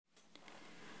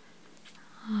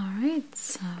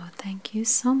So thank you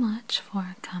so much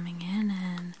for coming in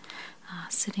and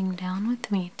sitting down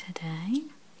with me today.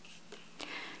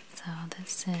 So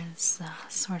this is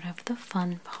sort of the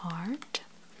fun part.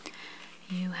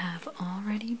 You have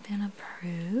already been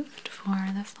approved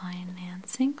for the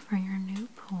financing for your new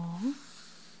pool.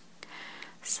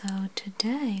 So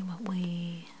today what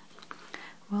we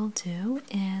will do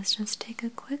is just take a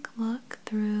quick look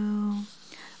through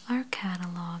our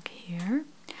catalog here,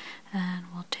 and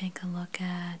we'll take a look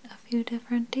at a few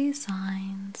different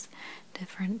designs,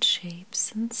 different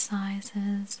shapes and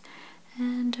sizes,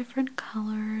 and different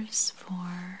colors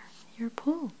for your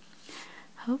pool.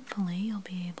 Hopefully you'll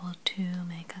be able to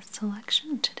make a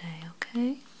selection today,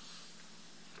 okay?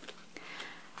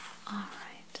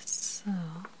 Alright, so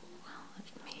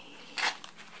let me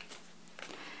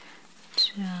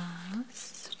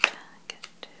just get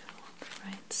to the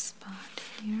right spot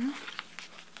here.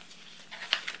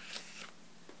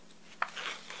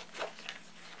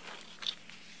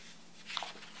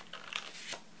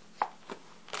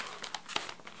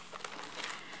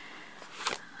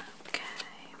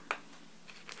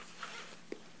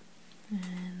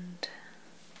 And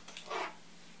I'll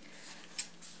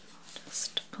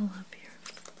just pull up your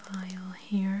file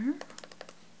here.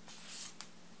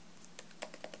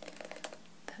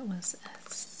 That was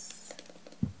S.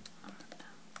 Oh, no.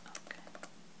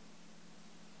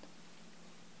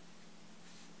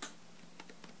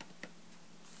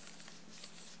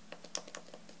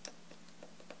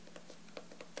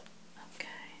 Okay.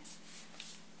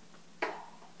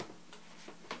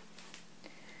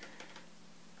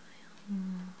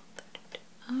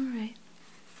 Alright,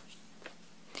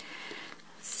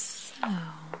 so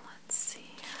let's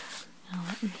see. Now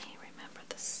let me remember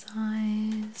the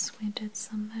size. We did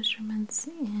some measurements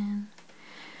in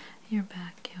your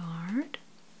backyard.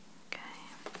 Okay,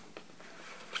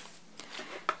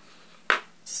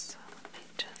 so let me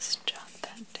just jot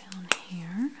that down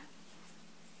here.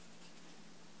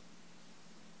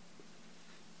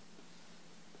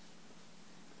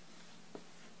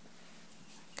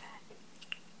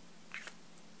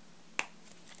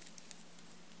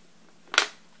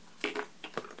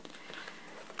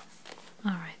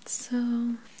 Alright,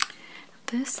 so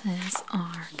this is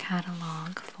our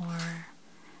catalog for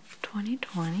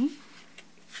 2020.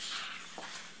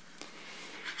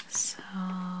 So,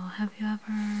 have you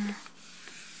ever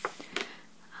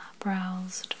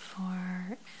browsed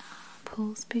for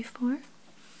pools before?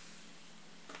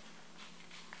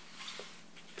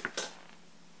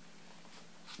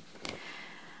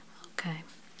 Okay,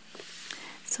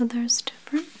 so there's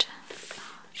different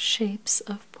shapes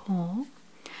of pool.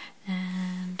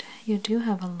 And you do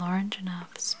have a large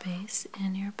enough space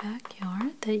in your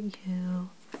backyard that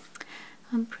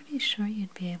I'm pretty sure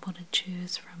you'd be able to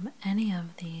choose from any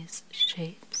of these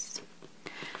shapes.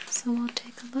 So we'll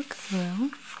take a look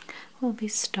through. We'll be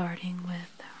starting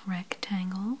with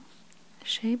rectangle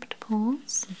shaped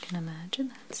pools. You can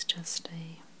imagine that's just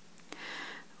a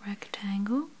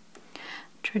rectangle.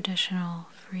 Traditional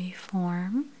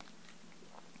freeform,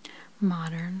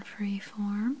 modern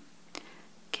freeform,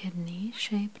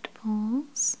 kidney-shaped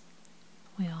pools.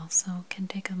 We also can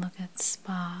take a look at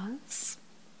spas,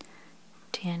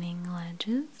 tanning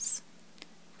ledges,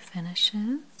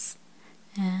 finishes,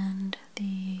 and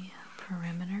the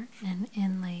perimeter and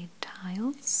inlaid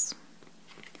tiles.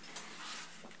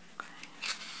 Okay.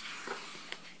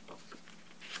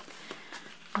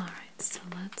 Alright, so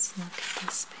let's look at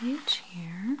this page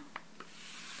here.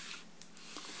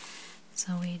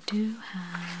 So we do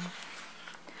have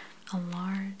a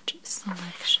large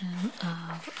selection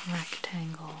of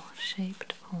rectangle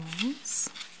shaped pools.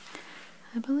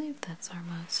 I believe that's our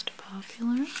most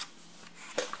popular.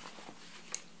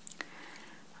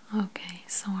 Okay,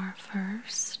 so our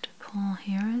first pool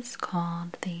here is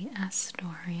called the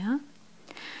Astoria,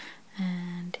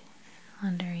 and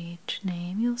under each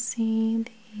name you'll see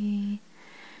the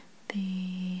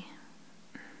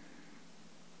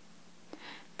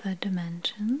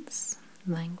dimensions,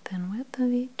 length and width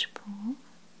of each pool.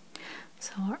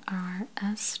 So our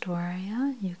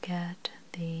Astoria, you get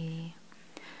the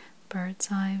bird's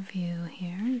eye view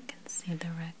here. You can see the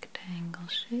rectangle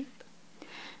shape.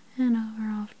 And over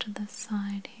off to the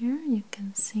side here, you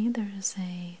can see there's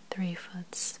a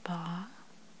 3-foot spa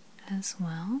as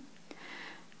well,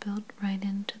 built right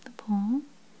into the pool.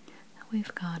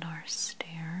 We've got our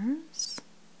stairs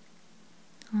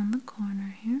on the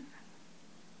corner here.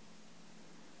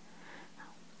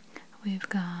 We've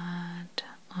got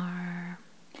our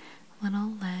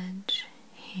little ledge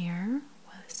here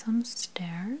with some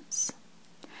stairs,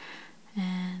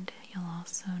 and you'll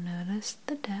also notice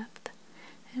the depth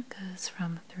It goes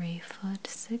from 3 foot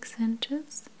 6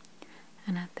 inches,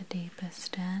 and at the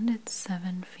deepest end it's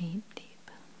 7 feet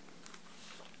deep.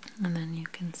 And then you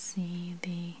can see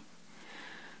the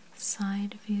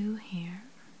side view here.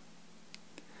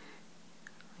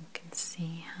 You can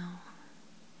see how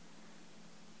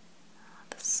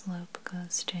the slope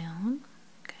goes down.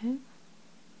 Okay.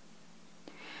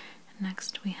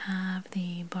 Next we have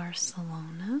the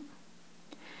Barcelona,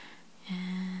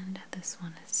 and this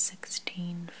one is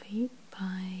 16 feet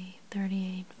by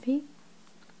 38 feet.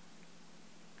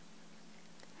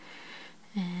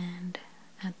 And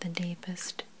at the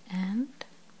deepest end,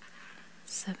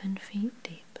 7 feet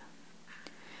deep.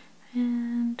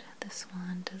 And this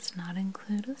one does not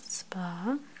include a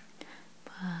spa,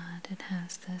 but it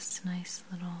has this nice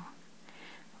little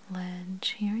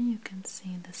ledge here. You can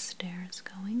see the stairs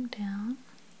going down,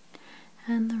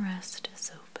 and the rest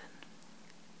is open.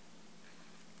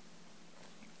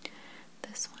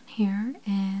 This one here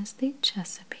is the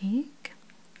Chesapeake.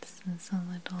 This is a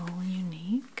little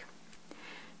unique.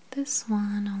 This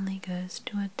one only goes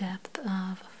to a depth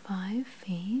of 5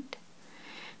 feet,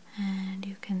 and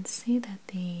you can see that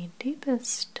the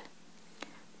deepest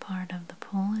part of the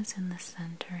pool is in the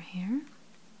center here.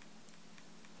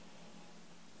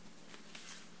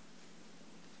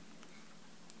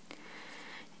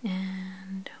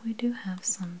 And we do have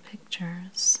some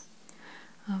pictures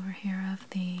over here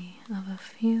of a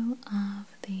few of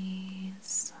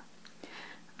these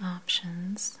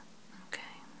options. Okay.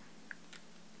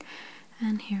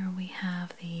 And here we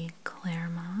have the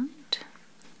Claremont.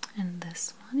 And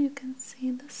this one, you can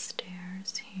see the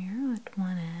stairs here at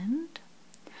one end.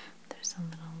 There's a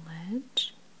little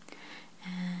ledge,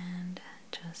 and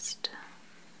just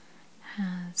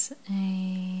has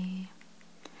a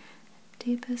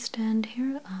deepest end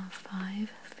here of 5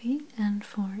 feet and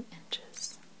 4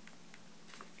 inches.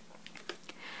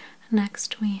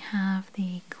 Next we have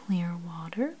the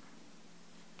Clearwater,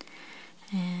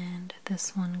 and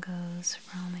this one goes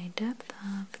from a depth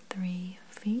of 3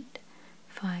 feet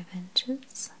 5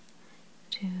 inches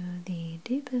to the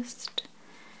deepest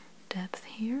depth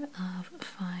here of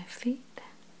 5 feet.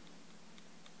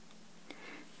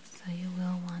 So you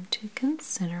will want to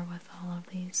consider with all of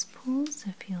these pools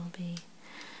if you'll be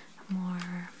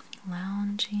more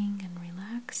lounging and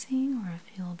relaxing, or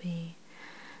if you'll be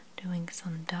doing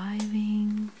some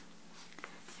diving,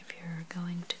 if you're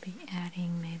going to be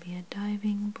adding maybe a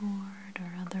diving board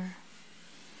or other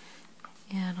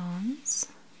add-ons.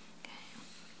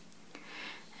 Okay.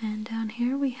 And down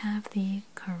here we have the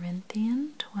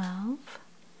Corinthian 12,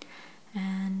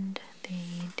 and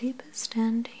the deepest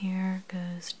end here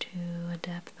goes to a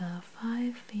depth of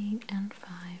 5 feet and 5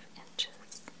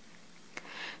 inches.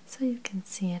 So you can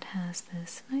see it has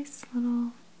this nice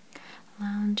little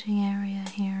lounging area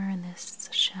here in this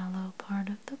shallow part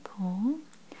of the pool.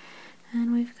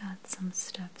 And we've got some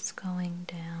steps going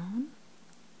down,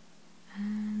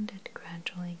 and it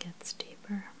gradually gets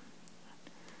deeper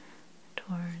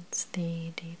towards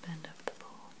the deep end of the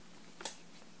pool.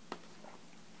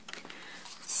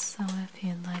 So if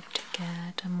you'd like to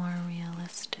get a more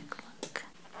realistic look,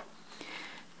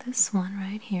 this one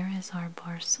right here is our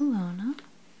Barcelona.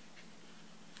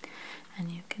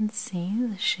 And you can see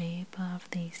the shape of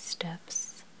these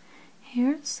steps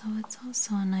here, so it's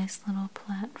also a nice little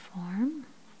platform,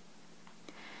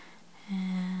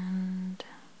 and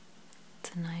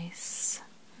it's a nice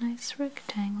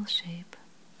rectangle shape.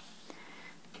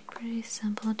 Pretty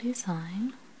simple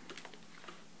design.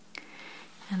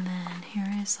 And then here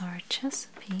is our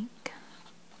Chesapeake,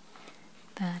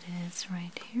 that is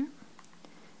right here,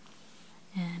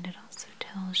 and it also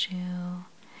tells you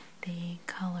the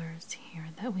colors here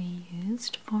that we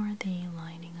used for the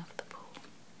lining of the pool.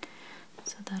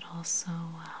 So that also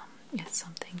is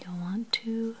something you'll want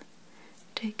to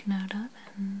take note of,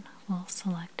 and we'll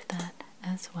select that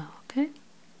as well, okay?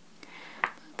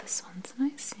 But this one's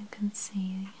nice. You can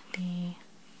see the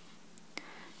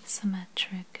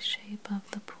symmetric shape of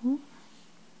the pool.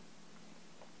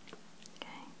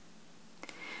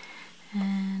 Okay.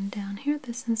 And down here,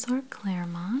 this is our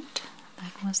Claremont.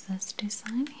 That was this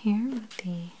design here with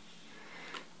the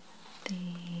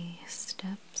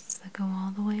steps that go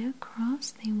all the way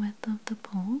across the width of the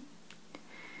pool,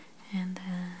 and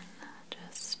then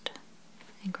just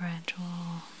a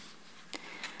gradual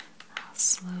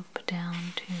slope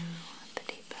down to the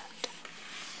deep end.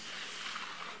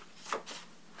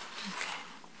 Okay.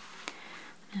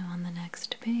 Now on the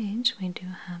next page we do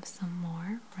have some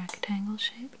more rectangle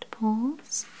shaped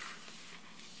pools.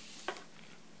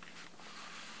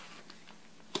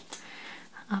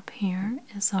 Up here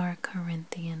is our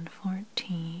Corinthian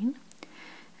 14,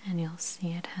 and you'll see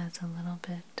it has a little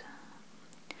bit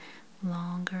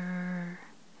longer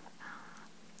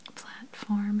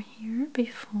platform here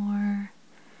before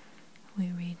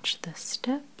we reach the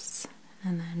steps,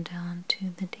 and then down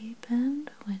to the deep end,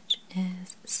 which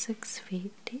is 6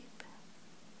 feet deep.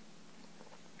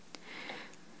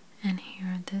 And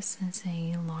here, this is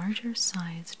a larger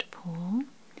sized pool.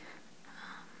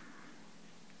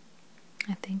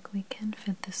 I think we can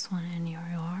fit this one in your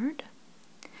yard.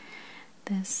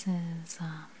 This is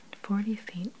 40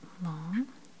 feet long,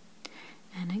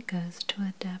 and it goes to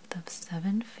a depth of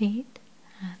 7 feet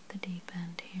at the deep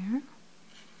end here.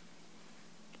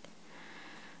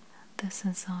 This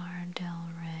is our Del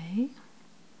Rey,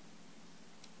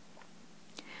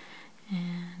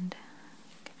 and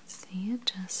you can see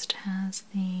it just has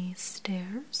the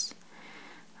stairs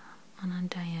on a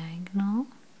diagonal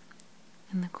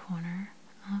in the corner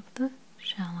of the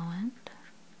shallow end,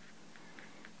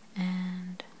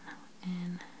 and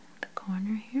in the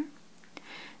corner here,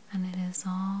 and it is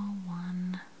all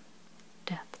one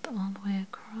depth all the way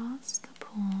across the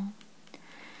pool,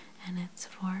 and it's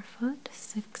 4 foot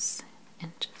 6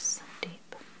 inches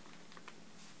deep.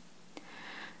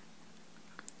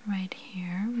 Right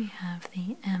here we have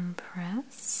the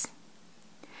Empress,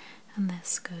 and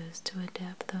this goes to a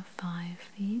depth of 5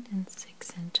 feet and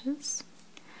 6 inches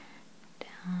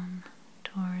down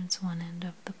towards one end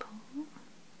of the pool.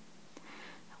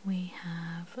 We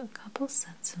have a couple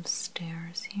sets of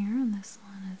stairs here, and this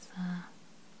one is a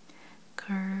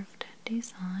curved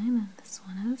design, and this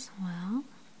one as well.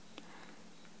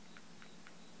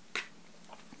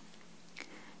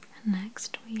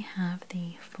 Next we have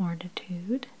the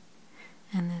Fortitude,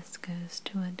 and this goes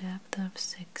to a depth of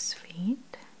 6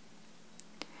 feet.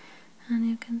 And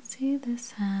you can see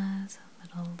this has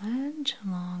a little ledge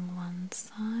along one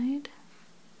side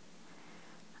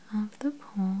of the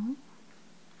pool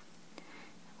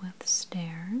with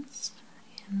stairs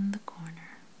in the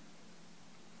corner.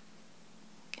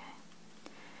 Okay.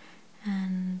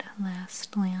 And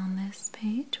lastly on this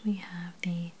page we have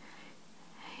the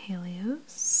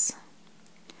Helios,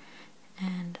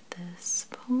 and this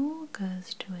pool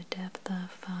goes to a depth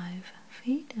of 5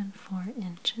 feet and 4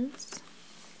 inches.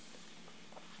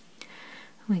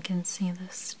 We can see the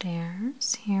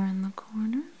stairs here in the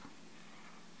corner.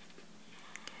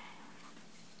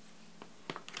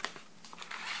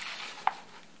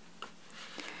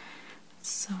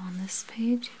 So on this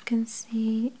page you can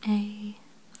see an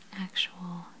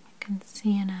actual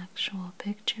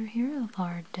picture here of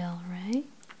our Del Rey.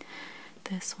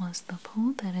 This was the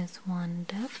pool that is one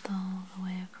depth all the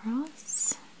way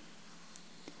across.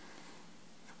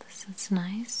 So this is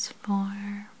nice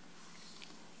for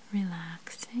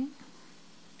relaxing.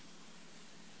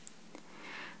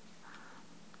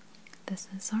 This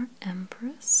is our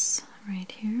Empress right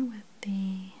here with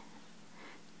the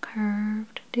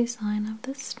curved design of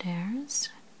the stairs.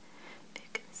 If you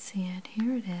can see it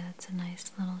here, it adds a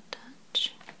nice little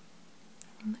touch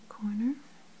in the corner.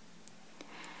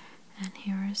 And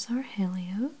here is our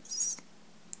Helios.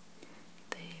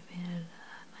 They've added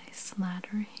a nice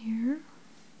ladder here.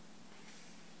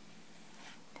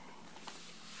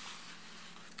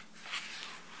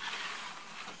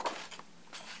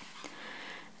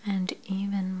 And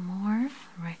even more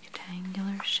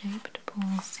rectangular shaped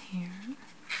pools here.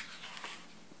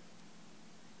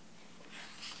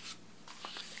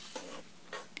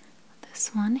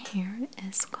 This one here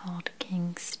is called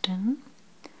Kingston,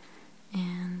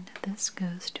 and this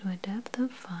goes to a depth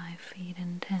of 5 feet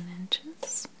and 10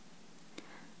 inches.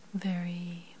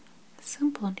 Very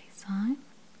simple design.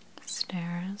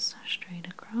 Stairs straight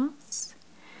across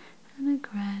and a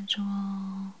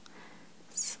gradual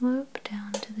slope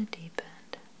down to the deep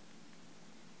end.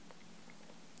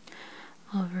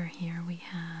 Over here we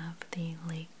have the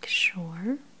Lake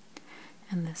Shore,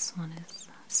 and this one is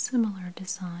a similar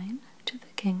design to the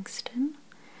Kingston,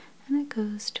 and it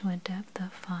goes to a depth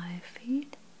of 5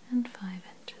 feet and 5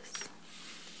 inches.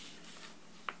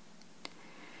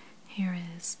 Here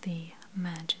is the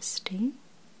Majesty,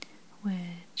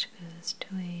 which goes to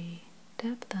a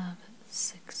depth of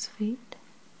 6 feet.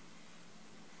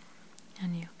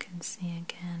 And you can see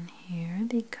again here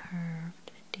the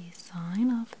curved design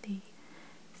of the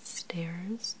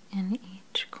stairs in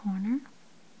each corner.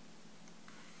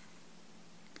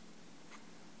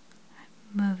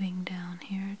 Moving down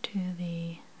here to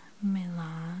the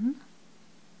Milan.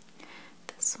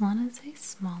 This one is a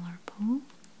smaller pool,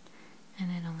 and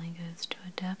it only goes to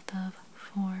a depth of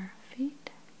 4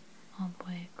 feet all the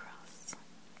way across.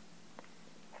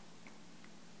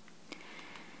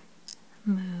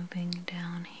 Moving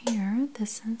down here,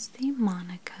 this is the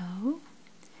Monaco,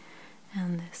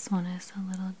 and this this one is a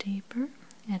little deeper.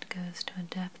 It goes to a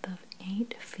depth of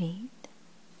 8 feet.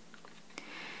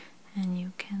 And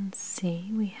you can see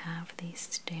we have these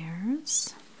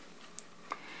stairs.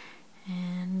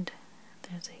 And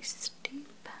there's a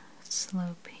steep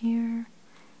slope here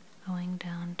going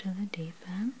down to the deep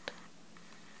end.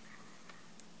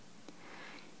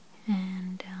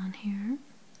 And down here,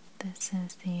 this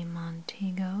is the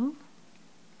Montego.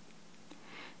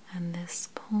 And this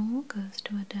pool goes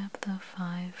to a depth of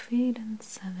 5 feet and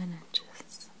 7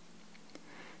 inches.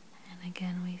 And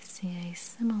again, we see a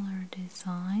similar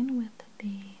design with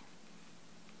the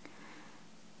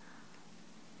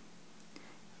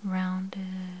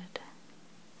rounded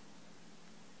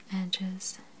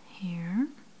edges here.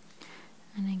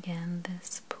 And again,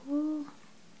 this pool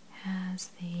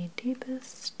has the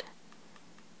deepest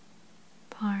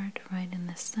part right in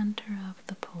the center of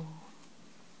the pool.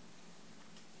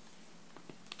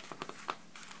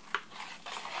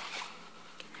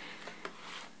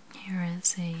 Here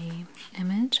is a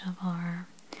image of our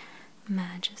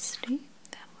Majesty.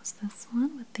 That was this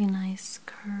one with the nice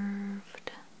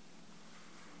curved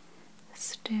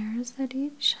stairs at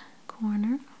each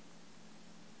corner.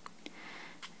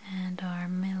 And our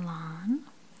Milan.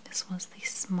 This was the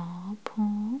small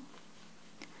pool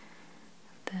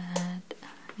that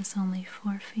is only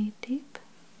 4 feet deep.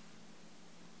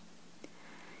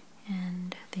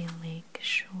 And the lake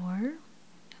shore.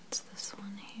 That's this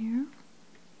one here.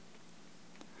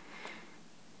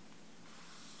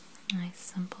 Nice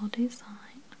simple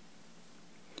design.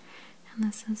 And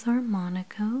this is our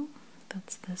Monaco.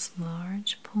 That's this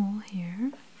large pool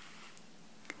here.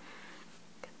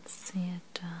 You can see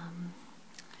it,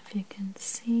 if you can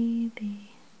see the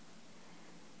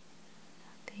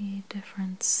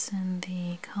difference in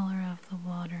the color of the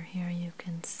water here, you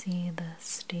can see the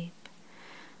steep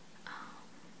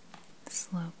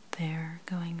slope there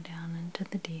going down into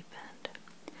the deep end.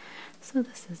 So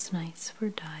this is nice for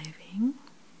diving.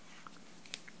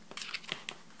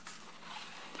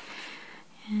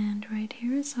 And right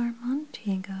here is our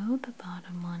Montego, the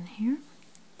bottom one here.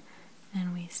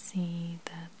 And we see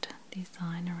that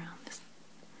design around the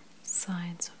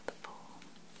sides of the pool.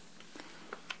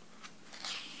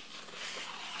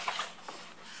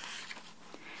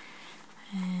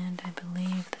 And I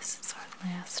believe this is our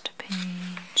last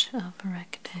page of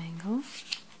rectangle.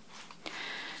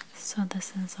 So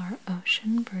this is our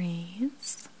Ocean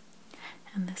Breeze.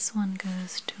 And this one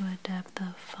goes to a depth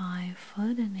of 5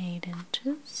 foot and 8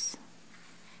 inches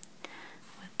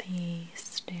with the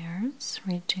stairs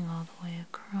reaching all the way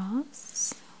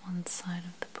across one side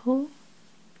of the pool.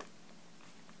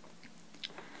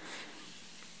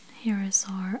 Here is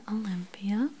our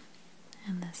Olympia,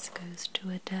 and this goes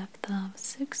to a depth of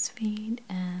 6 feet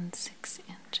and 6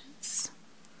 inches.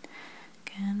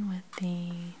 Again with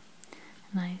the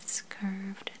nice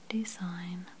curved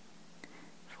design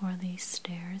for these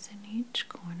stairs in each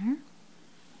corner.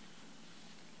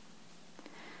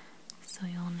 So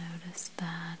you'll notice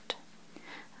that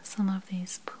some of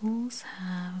these pools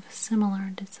have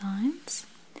similar designs,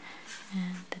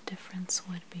 and the difference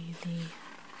would be the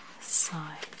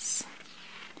size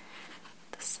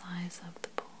of the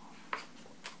pool.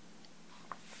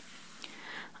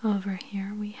 Over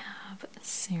here we have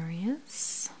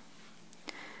Sirius,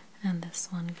 and this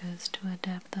one goes to a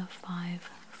depth of 5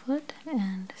 foot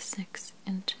and 6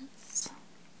 inches.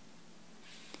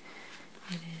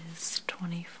 It is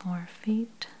 24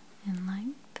 feet in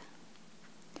length,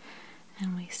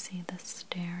 and we see the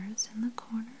stairs in the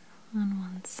corner on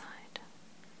one side.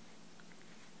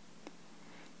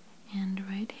 And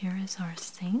right here is our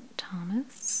St.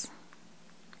 Thomas.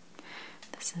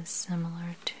 This is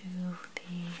similar to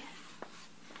the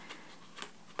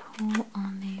pool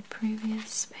on the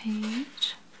previous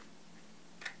page.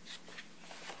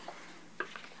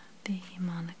 The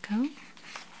Monaco.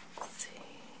 Let's see.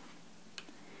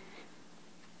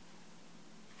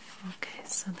 Okay,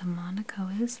 so the Monaco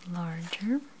is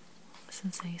larger. This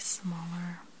is a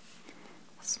smaller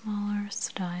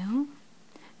style,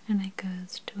 and it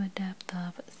goes to a depth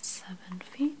of 7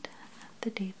 feet at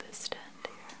the deepest end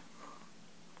here.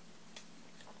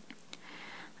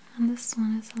 And this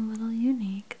one is a little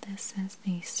unique. This is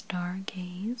the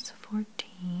Stargaze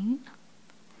 14.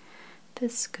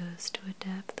 This goes to a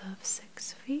depth of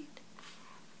 6 feet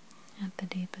at the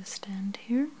deepest end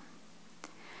here.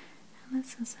 And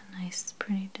this is a nice,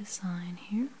 pretty design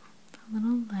here. A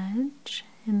little ledge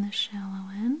in the shallow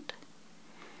end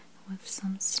with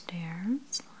some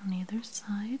stairs on either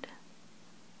side.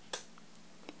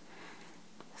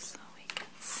 So we can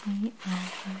see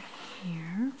over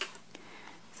here.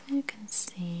 So You can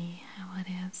see how it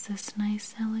adds this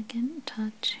nice elegant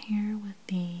touch here with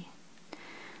the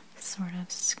sort of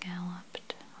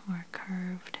scalloped or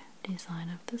curved design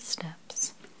of the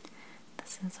steps.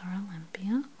 This is our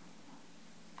Olympia.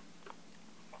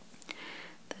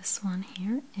 This one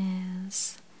here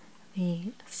is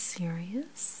the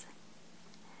Sirius,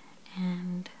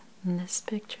 and in this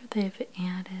picture they've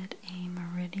added a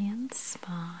Meridian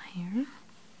Spa here.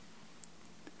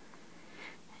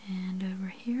 And over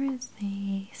here is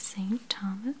the St.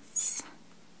 Thomas,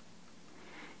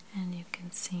 and you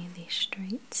can see the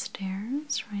straight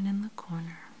stairs right in the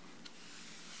corner.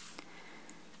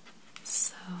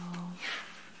 So,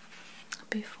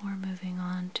 before moving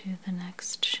on to the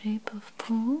next shape of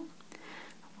pool,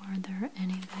 were there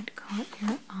any that caught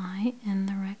your eye in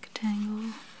the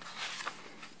rectangle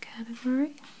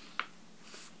category?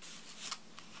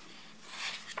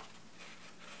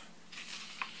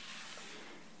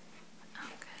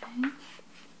 Okay.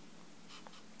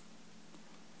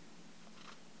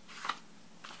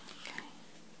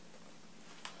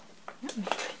 Let me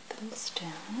write those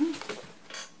down.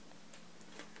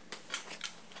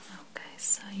 Okay,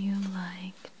 so you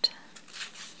liked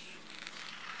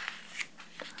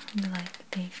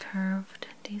the curved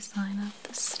design of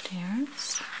the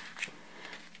stairs.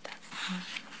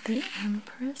 The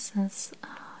Empress is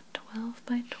 12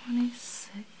 by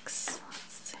 26.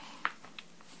 Let's see.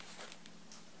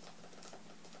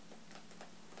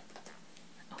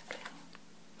 Okay.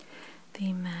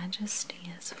 The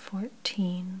Majesty is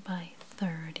 14 by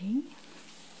 30.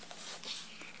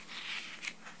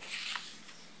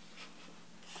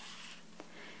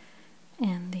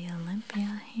 And the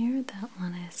Olympia here, that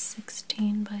one is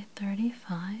 16 by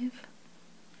 35.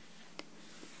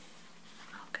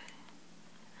 Okay.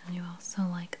 And you also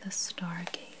like the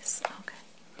Stargaze. Okay.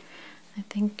 I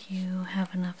think you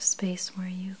have enough space where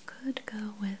you could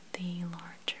go with the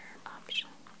larger option.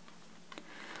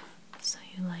 So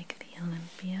you like the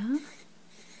Olympia.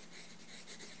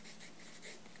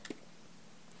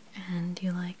 And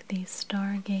you like the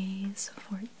Stargaze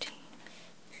 14.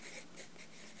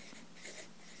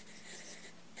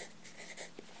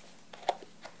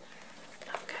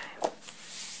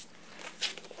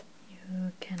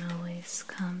 You can always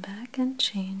come back and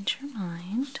change your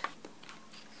mind.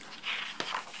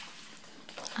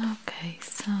 Okay,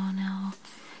 so now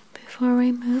before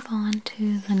we move on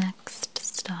to the next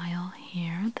style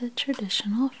here, the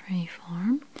traditional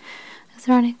freeform, is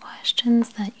there any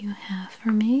questions that you have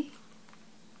for me?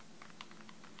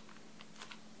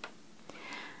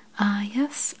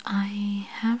 Yes, I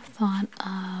have thought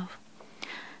of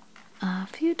a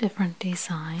few different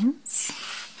designs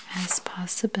as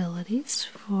possibilities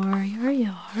for your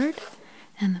yard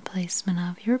and the placement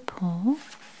of your pool.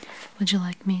 Would you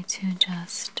like me to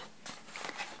just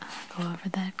go over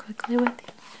that quickly with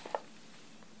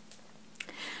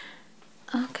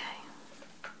you? Okay.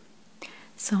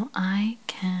 So I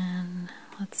can,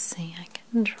 let's see, I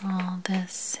can draw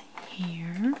this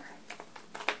here,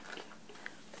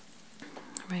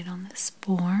 right on this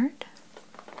board.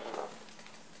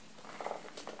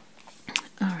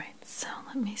 Alright, so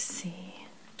let me see.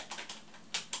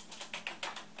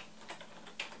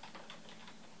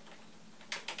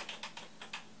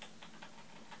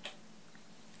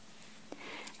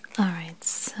 Alright,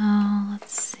 so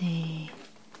let's see.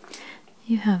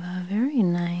 You have a very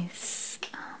nice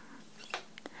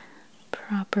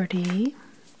property,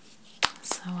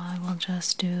 so I will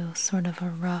just do sort of a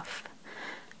rough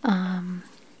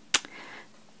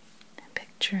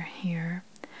picture here.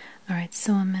 Alright,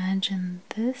 so imagine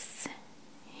this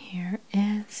here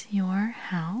is your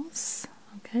house,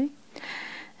 okay?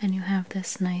 And you have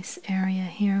this nice area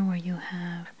here where you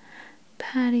have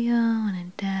patio and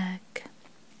a deck.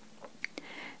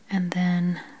 And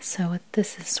then, so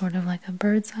this is sort of like a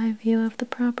bird's eye view of the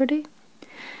property.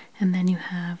 And then you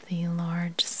have the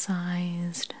large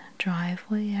sized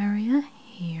driveway area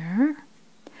here.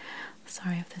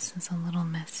 Sorry if this is a little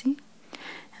messy.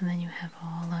 And then you have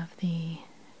all of the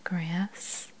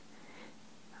grass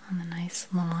on the nice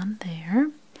lawn there.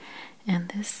 And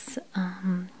this,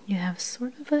 you have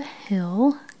sort of a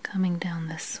hill coming down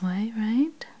this way,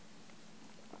 right?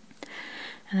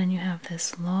 And then you have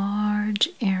this large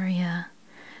area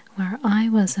where I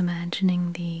was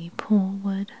imagining the pool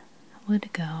would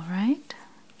go, right?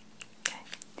 Okay.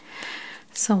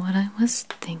 So what I was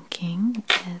thinking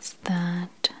is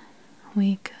that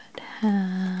we could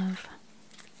have,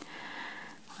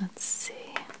 let's see,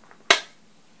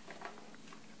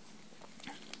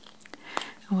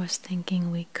 I was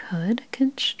thinking we could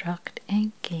construct a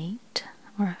gate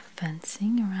or a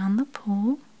fencing around the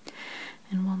pool,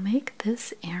 And we'll make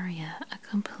this area a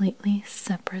completely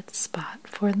separate spot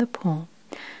for the pool.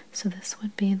 So this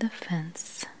would be the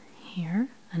fence here,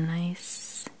 a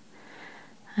nice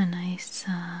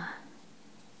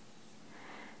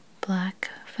black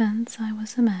fence I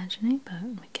was imagining, but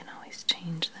we can always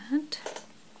change that.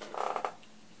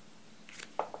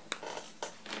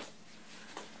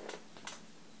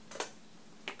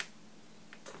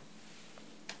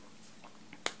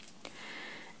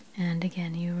 And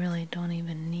again, you really don't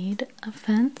even need a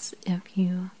fence if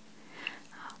you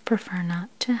prefer not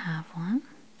to have one.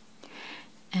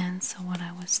 And so what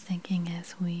I was thinking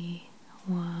is we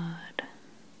would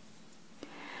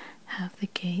have the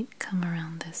gate come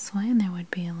around this way, and there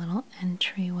would be a little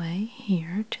entryway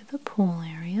here to the pool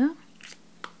area.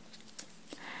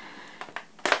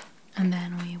 And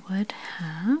then we would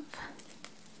have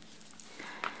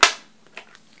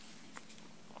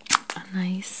a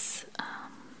nice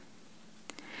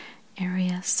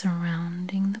area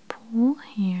surrounding the pool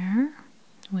here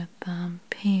with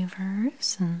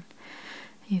pavers, and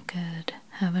you could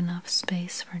have enough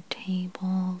space for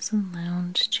tables and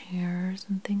lounge chairs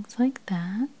and things like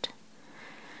that.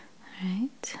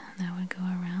 Alright, that would go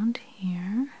around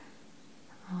here,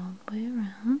 all the way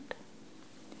around.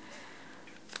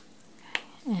 Okay,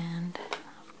 and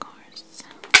of course,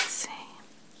 let's see,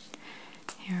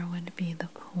 here would be the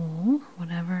pool.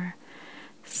 Whatever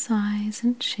size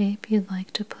and shape you'd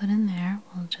like to put in there,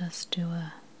 we'll just do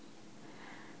a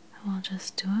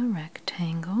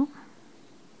rectangle.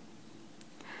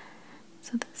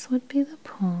 So this would be the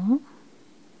pool.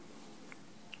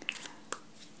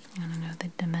 I don't know the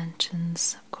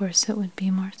dimensions. Of course, it would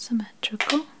be more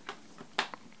symmetrical.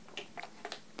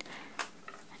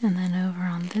 And then over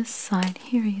on this side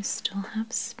here, you still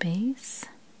have space.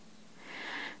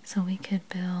 So we could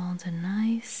build a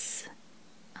nice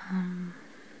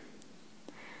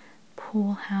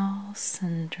pool house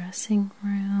and dressing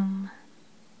room,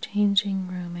 changing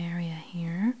room area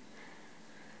here.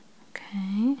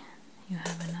 Okay, you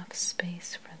have enough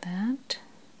space for that.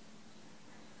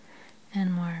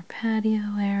 And more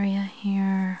patio area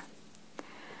here,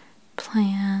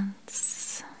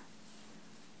 plants,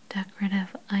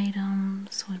 decorative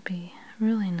items would be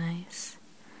really nice.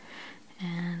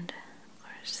 And of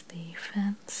course the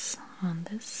fence on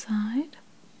this side.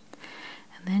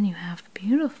 And then you have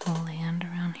beautiful land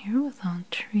around here with all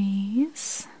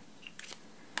trees.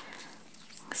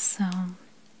 So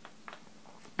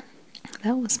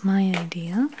that was my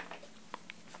idea.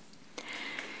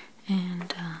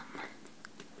 And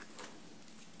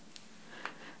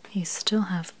you still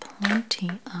have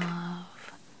plenty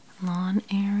of lawn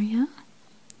area.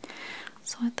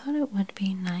 So I thought it would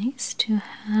be nice to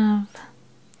have,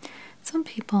 some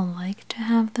people like to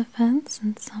have the fence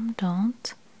and some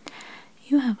don't.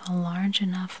 You have a large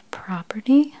enough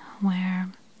property where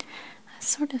I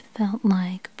sort of felt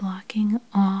like blocking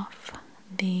off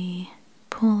the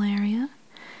pool area,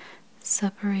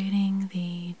 separating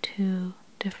the two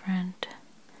different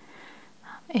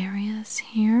areas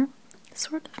here,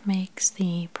 sort of makes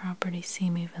the property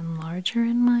seem even larger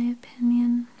in my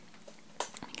opinion,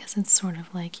 because it's sort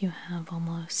of like you have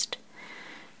almost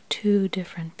two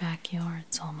different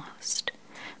backyards almost.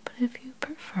 But if you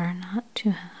prefer not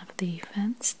to have the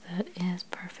fence, that is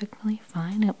perfectly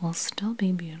fine. It will still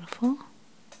be beautiful.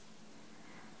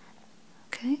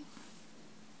 Okay.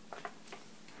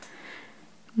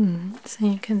 So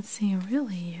you can see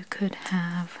really you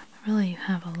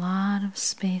have a lot of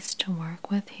space to work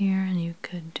with here, and you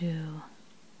could do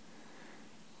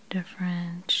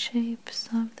different shapes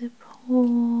of the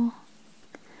pool.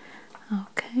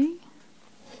 Okay.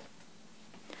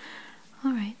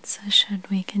 Alright, so should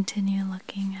we continue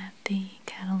looking at the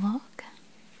catalog?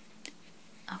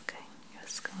 Okay, I'm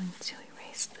just going to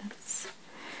erase this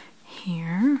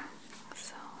here.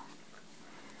 So,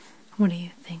 what do you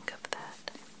think of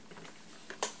that?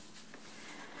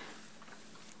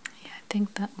 Yeah, I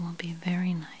think that will be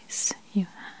very nice. You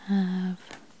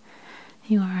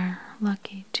are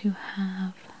lucky to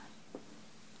have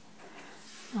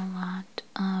a lot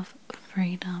of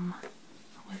freedom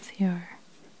with your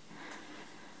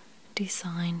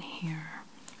design here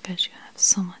because you have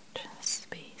so much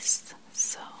space.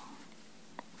 So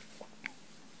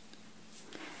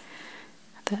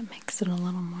that makes it a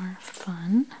little more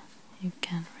fun. You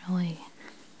can really,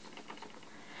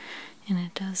 and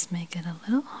it does make it a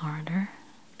little harder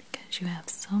because you have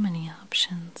so many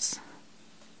options.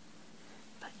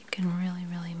 But you can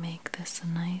really make this a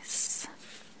nice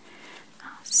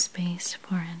space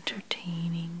for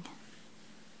entertaining.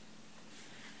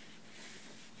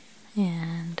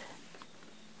 And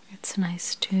it's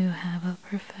nice to have a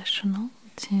professional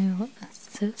to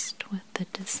assist with the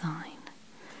design.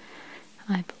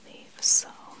 I believe so.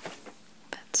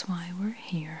 That's why we're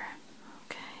here.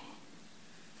 Okay.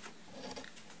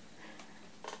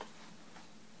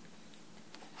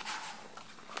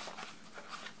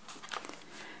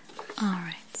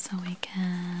 Alright, so we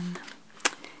can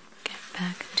get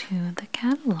back to the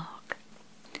catalog.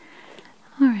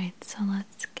 Alright, so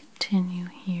let's continue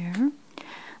here.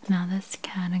 Now this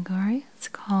category is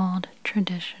called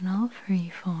Traditional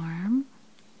Freeform.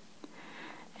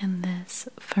 And this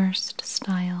first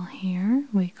style here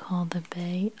we call the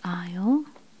Bay Isle.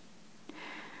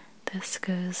 This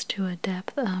goes to a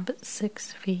depth of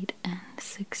 6 feet and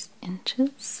 6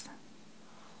 inches.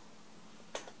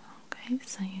 Okay,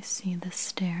 so you see the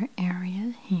stair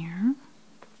area here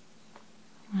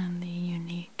and the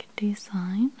unique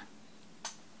design.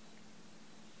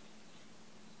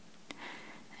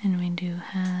 And we do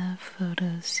have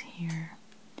photos here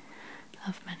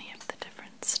of many of the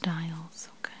different styles,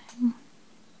 okay?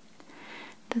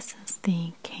 This is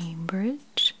the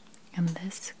Cambridge, and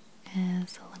this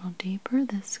is a little deeper.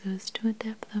 This goes to a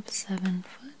depth of 7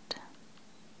 foot.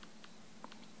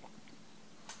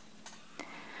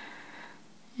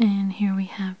 And here we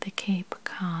have the Cape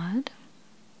Cod.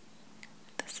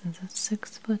 This is a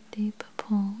 6 foot deep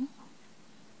pool.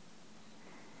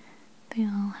 They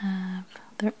all have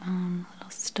their own little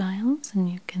styles, and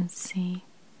you can see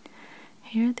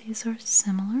here these are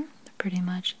similar. They're pretty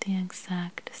much the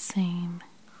exact same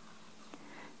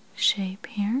shape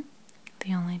here.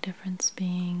 The only difference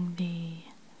being the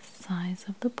size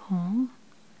of the pool.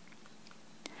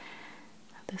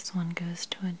 This one goes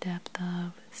to a depth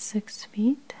of 6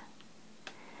 feet,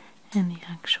 and the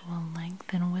actual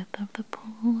length and width of the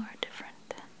pool are different.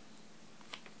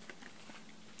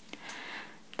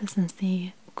 This is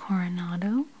the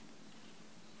Coronado.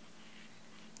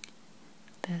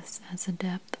 This has a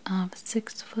depth of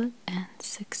 6 foot and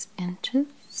 6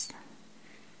 inches.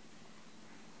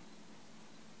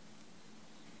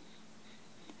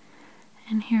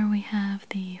 And here we have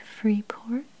the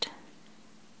Freeport.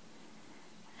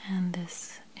 And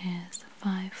this is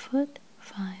 5 foot,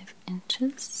 5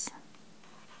 inches.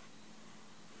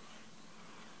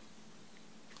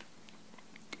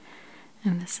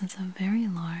 And this is a very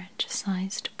large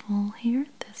sized pool here.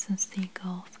 This is the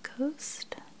Gulf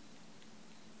Coast.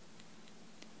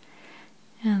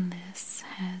 And this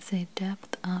has a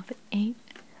depth of 8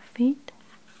 feet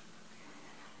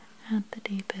at the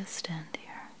deepest end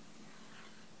here.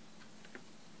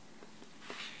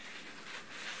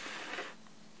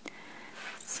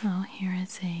 So here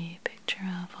is a picture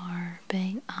of our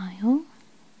Bay Isle,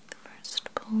 the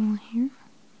first pool here.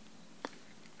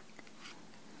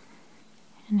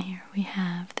 And here we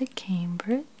have the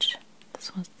Cambridge.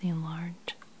 This was the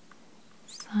large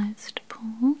sized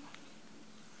pool.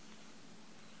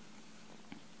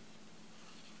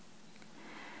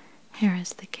 Here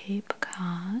is the Cape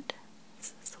Cod.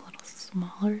 This is a little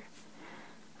smaller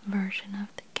version of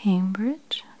the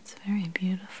Cambridge. It's very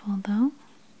beautiful though.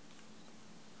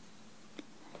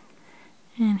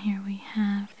 And here we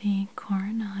have the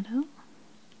Coronado.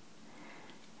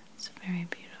 It's a very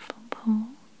beautiful pool.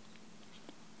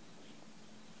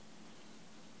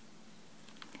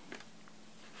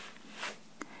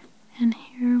 And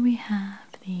here we have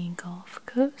the Gulf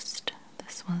Coast.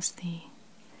 This was the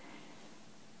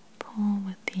pool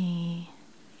with the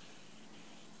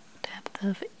depth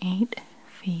of 8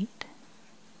 feet.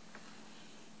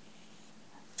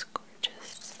 It's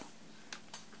gorgeous.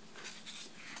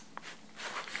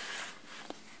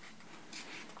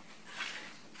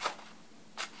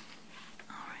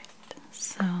 Alright,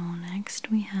 so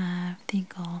next we have the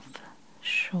Gulf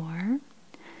Shore.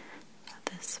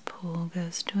 This pool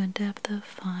goes to a depth of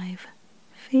 5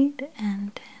 feet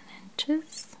and 10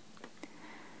 inches.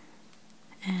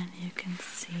 And you can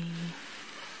see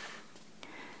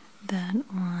that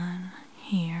one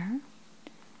here.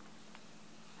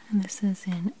 And this is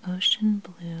in ocean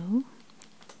blue,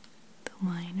 the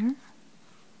liner.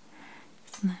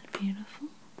 Isn't that beautiful?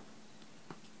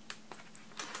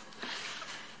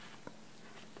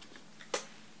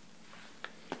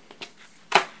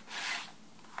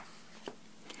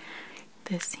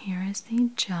 This here is the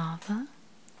Java.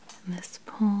 And this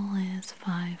pool is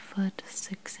 5 foot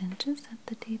 6 inches at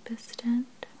the deepest end.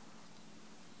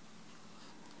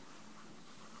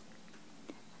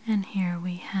 And here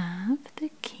we have the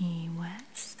Key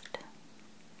West.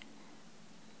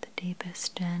 The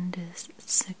deepest end is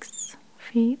 6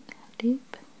 feet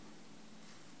deep.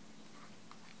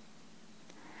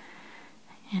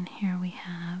 And here we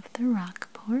have the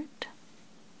Rockport.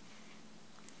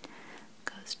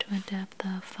 goes to a depth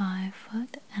of 5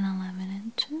 foot and 11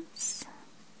 inches.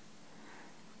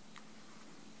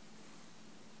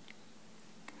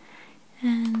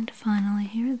 And finally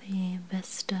here, the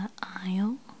Vista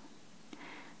Isle,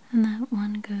 and that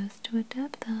one goes to a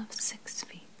depth of 6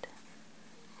 feet.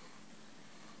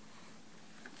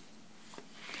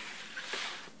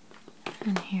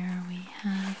 And here we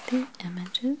have the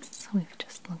images. We've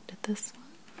just looked at this one.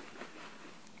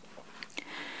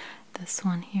 This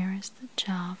one here is the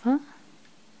Java.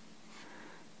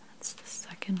 That's the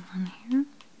second one here.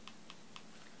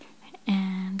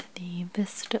 And the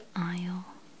Vista Isle.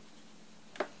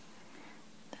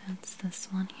 That's this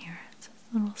one here. It's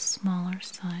a little smaller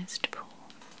sized pool.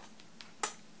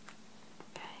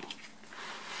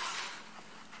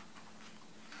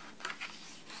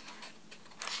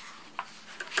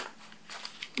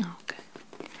 Okay.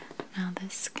 Now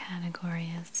this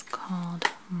category is called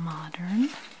Modern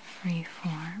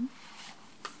Freeform.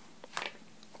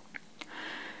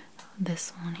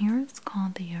 This one here is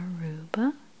called the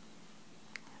Aruba.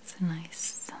 It's a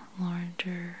nice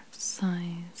larger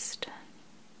sized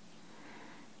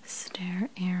stair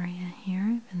area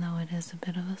here, even though it is a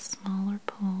bit of a smaller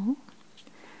pool.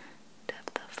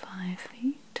 Depth of 5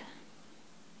 feet.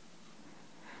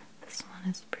 This one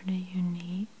is pretty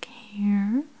unique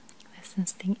here. This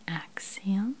is the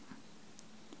Axiom.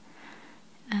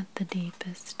 At the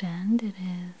deepest end, it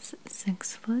is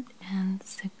 6 foot and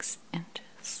 6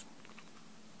 inches.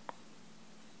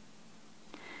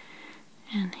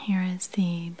 And here is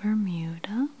the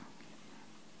Bermuda.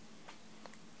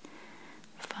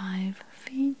 5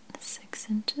 feet, 6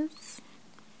 inches.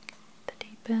 The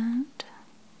deep end.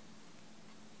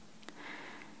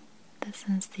 This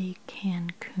is the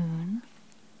Cancun.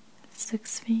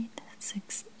 6 feet,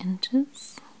 6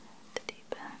 inches. The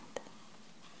deep end.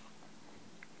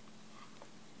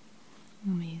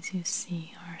 These you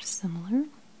see are similar.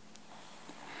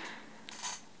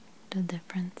 The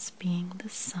difference being the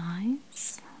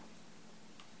size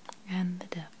and the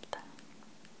depth.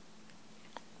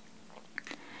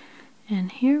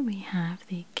 And here we have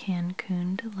the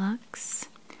Cancun Deluxe.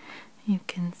 You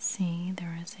can see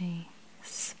there is a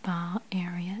spa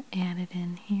area added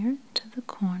in here to the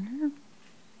corner.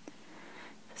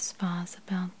 The spa is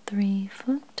about 3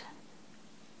 foot.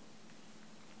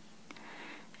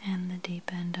 And the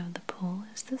deep end of the pool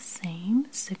is the same,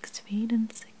 6 feet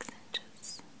and 6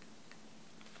 inches.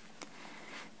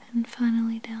 And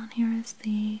finally down here is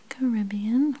the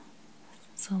Caribbean.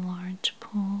 It's a large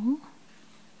pool.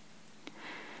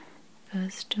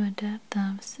 Goes to a depth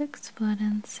of 6 foot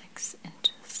and 6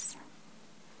 inches.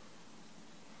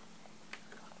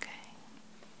 Okay.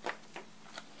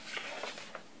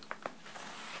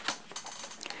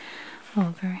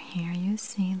 Over here you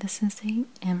see this is an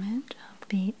image of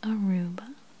the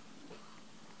Aruba.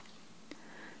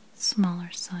 Smaller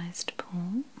sized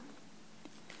pool.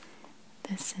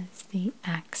 This is the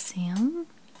Axiom,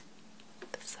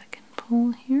 the second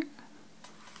pool here.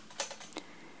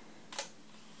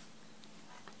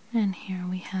 And here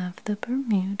we have the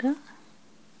Bermuda.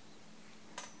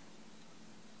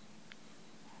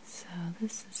 So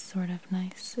this is sort of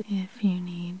nice if you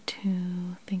need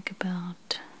to think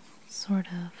about sort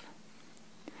of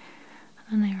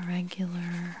an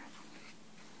irregular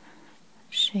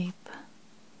shape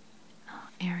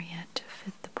area to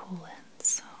fit the pool in.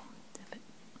 So if it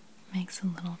makes a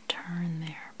little turn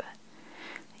there, but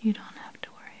you don't have to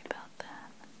worry about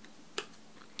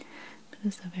that. It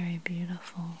is a very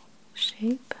beautiful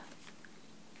shape.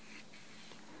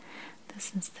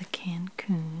 This is the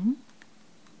Cancun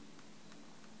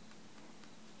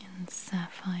in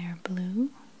sapphire blue.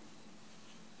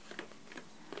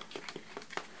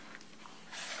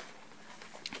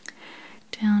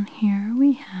 Down here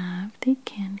we have the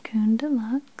Cancun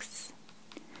Deluxe,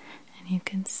 and you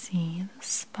can see the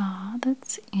spa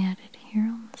that's added here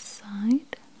on the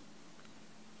side.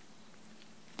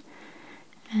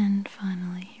 And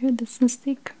finally here, this is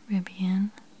the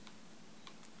Caribbean,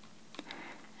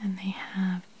 and they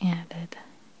have added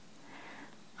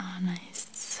a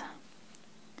nice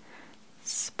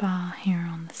spa here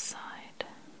on the side.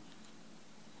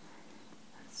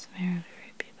 It's very,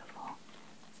 very beautiful.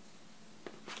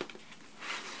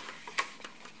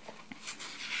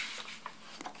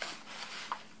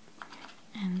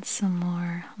 And some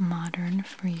more modern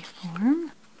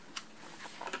freeform.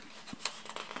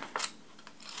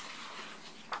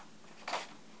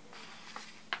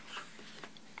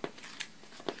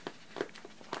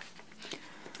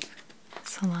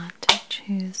 A lot to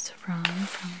choose from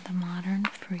the modern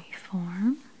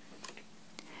freeform.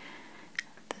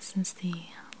 This is the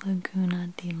Laguna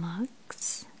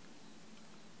Deluxe.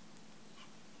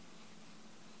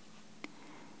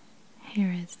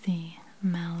 here is the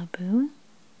Malibu,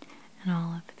 and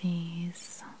all of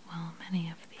these, well, many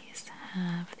of these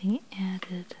have the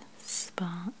added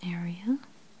spa area.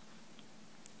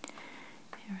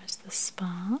 Here is the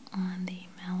spa on the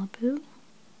Malibu.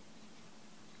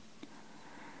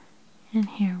 And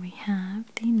here we have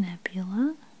the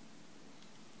Nebula.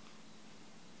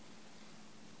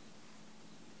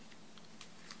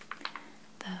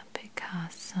 The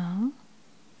Picasso.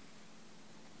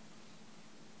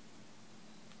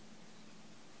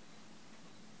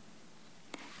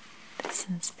 This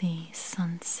is the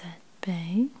Sunset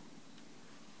Bay.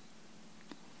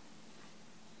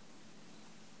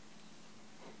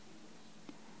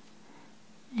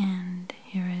 And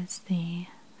here is the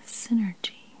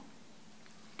Synergy.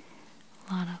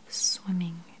 A lot of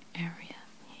swimming area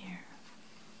here.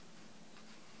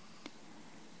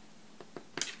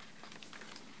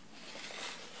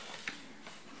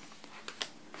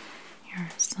 Here are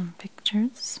some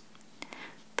pictures.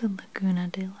 The Laguna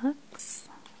Deluxe,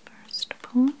 first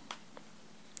pool,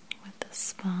 with the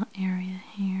spa area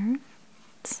here.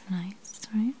 It's nice,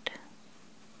 right?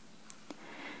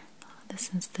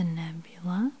 This is the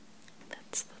Nebula.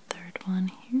 That's the third one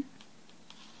here.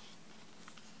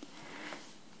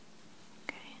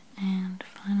 Okay, and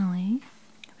finally,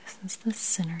 this is the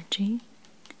Synergy,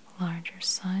 larger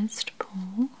sized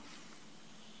pool.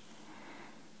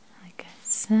 Like I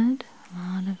said,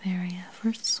 a lot of area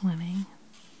for swimming.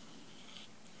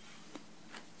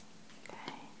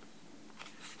 Okay.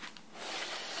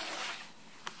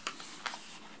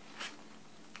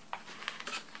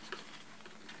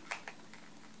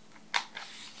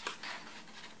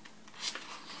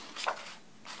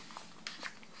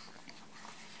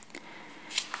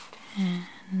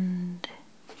 And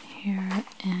here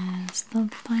is the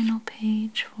final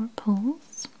page for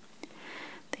pools.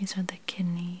 These are the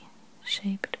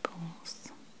kidney-shaped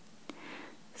pools.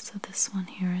 So this one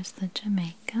here is the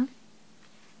Jamaica.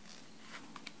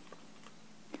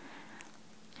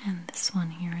 And this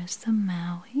one here is the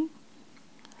Maui.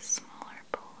 A smaller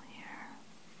pool here.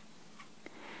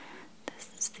 This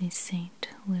is the St.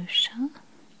 Lucia.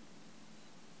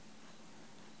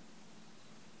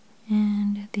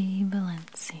 And the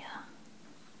Valencia.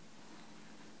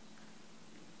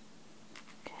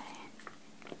 Okay.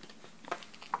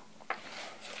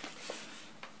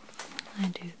 I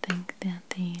do think that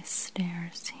the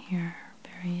stairs here are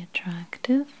very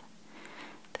attractive.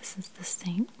 This is the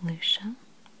St. Lucia.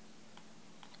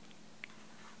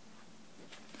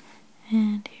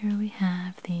 And here we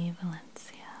have the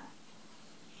Valencia.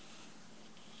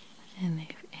 And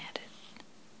they've added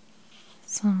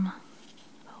some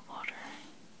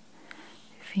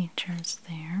features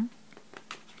there.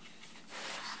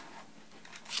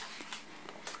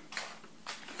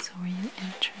 So were you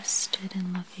interested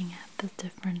in looking at the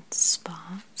different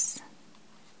spas?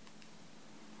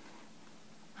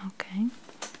 Okay.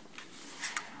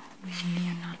 We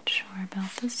are not sure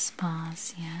about the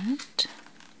spas yet.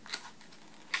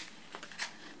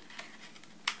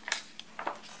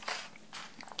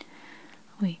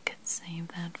 We could save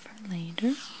that for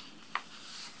later.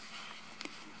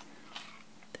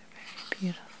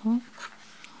 Beautiful. You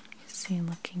see,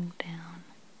 looking down,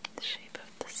 the shape of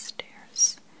the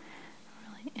stairs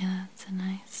really adds a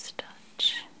nice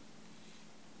touch.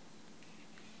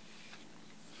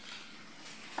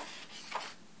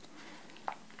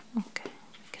 Okay,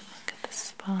 we can look at the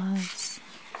spas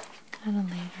at a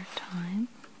later time.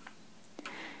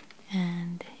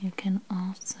 And you can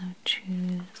also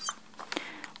choose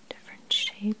different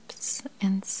shapes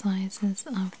and sizes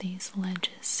of these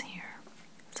ledges here.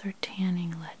 These are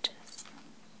tanning ledges.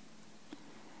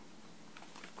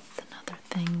 It's another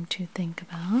thing to think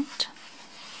about.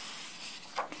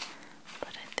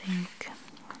 But I think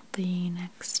the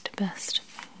next best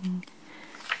thing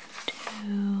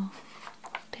to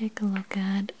take a look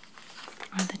at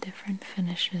are the different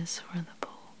finishes for the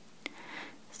pool.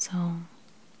 So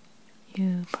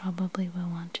you probably will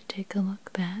want to take a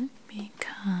look back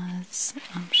because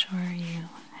I'm sure you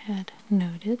had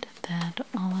noted that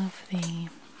all of the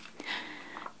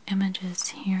images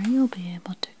here, you'll be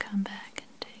able to come back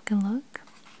and take a look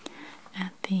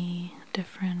at the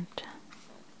different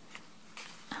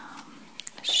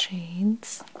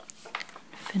shades,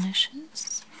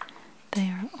 finishes. They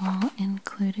are all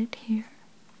included here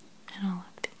in all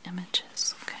of the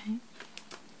images, okay?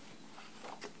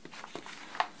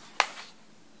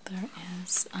 There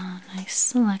is a nice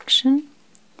selection.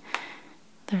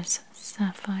 There's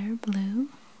sapphire blue.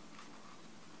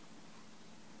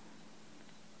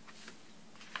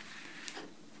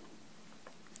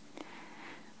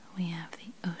 We have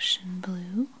the ocean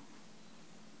blue.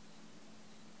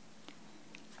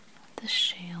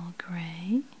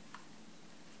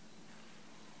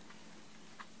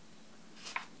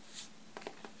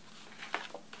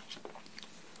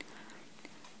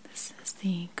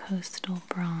 the coastal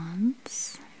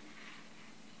bronze,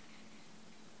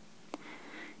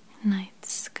 night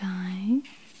sky,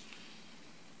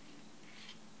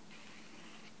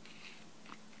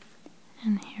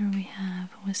 and here we have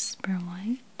whisper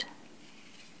white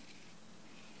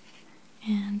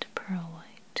and pearl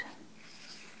white.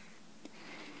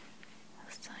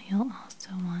 So you'll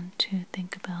also want to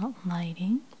think about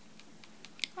lighting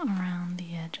around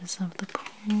the edges of the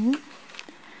pool,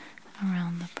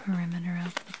 around the perimeter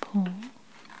of the pool,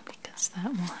 because that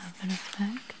will have an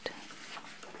effect.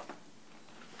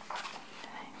 Okay.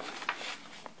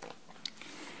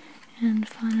 And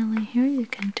finally here you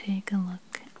can take a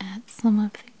look at some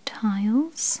of the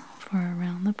tiles for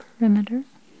around the perimeter.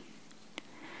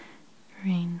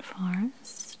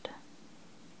 Rainforest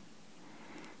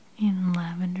in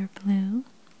lavender blue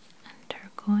and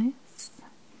turquoise.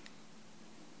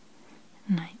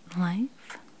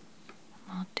 Nightlife,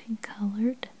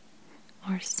 multicolored,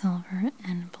 or silver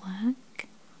and black.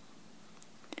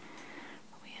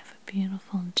 We have a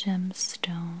beautiful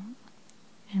gemstone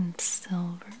in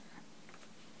silver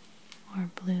or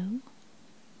blue.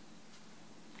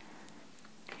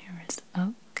 Here is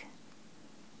oak,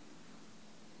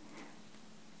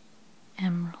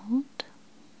 emerald.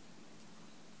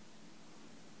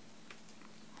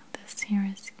 This here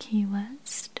is Key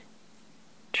West,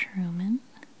 Truman,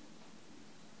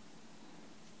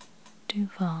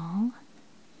 Duval.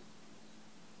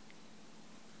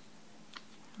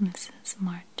 This is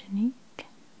Martinique.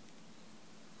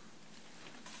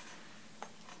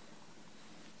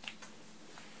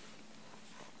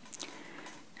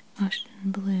 Ocean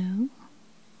blue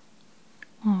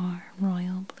or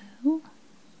royal blue.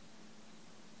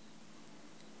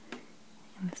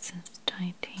 And this is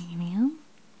titanium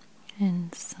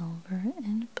in silver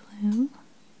and blue.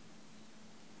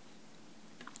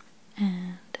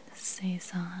 And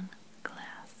Saison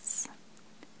glass,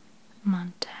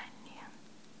 Montagne.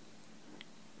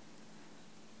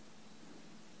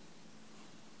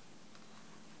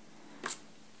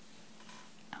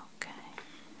 Okay,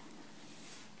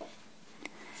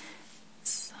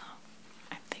 so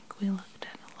I think we looked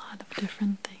at a lot of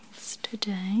different things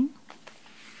today.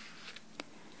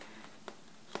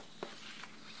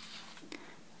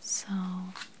 So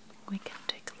we can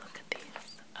take a look at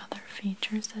these other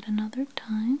features at another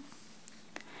time.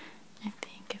 I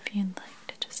think if you'd like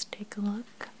to just take a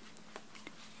look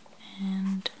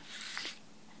and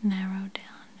narrow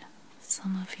down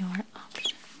some of your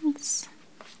options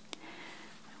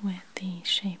with the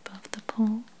shape of the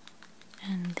pool,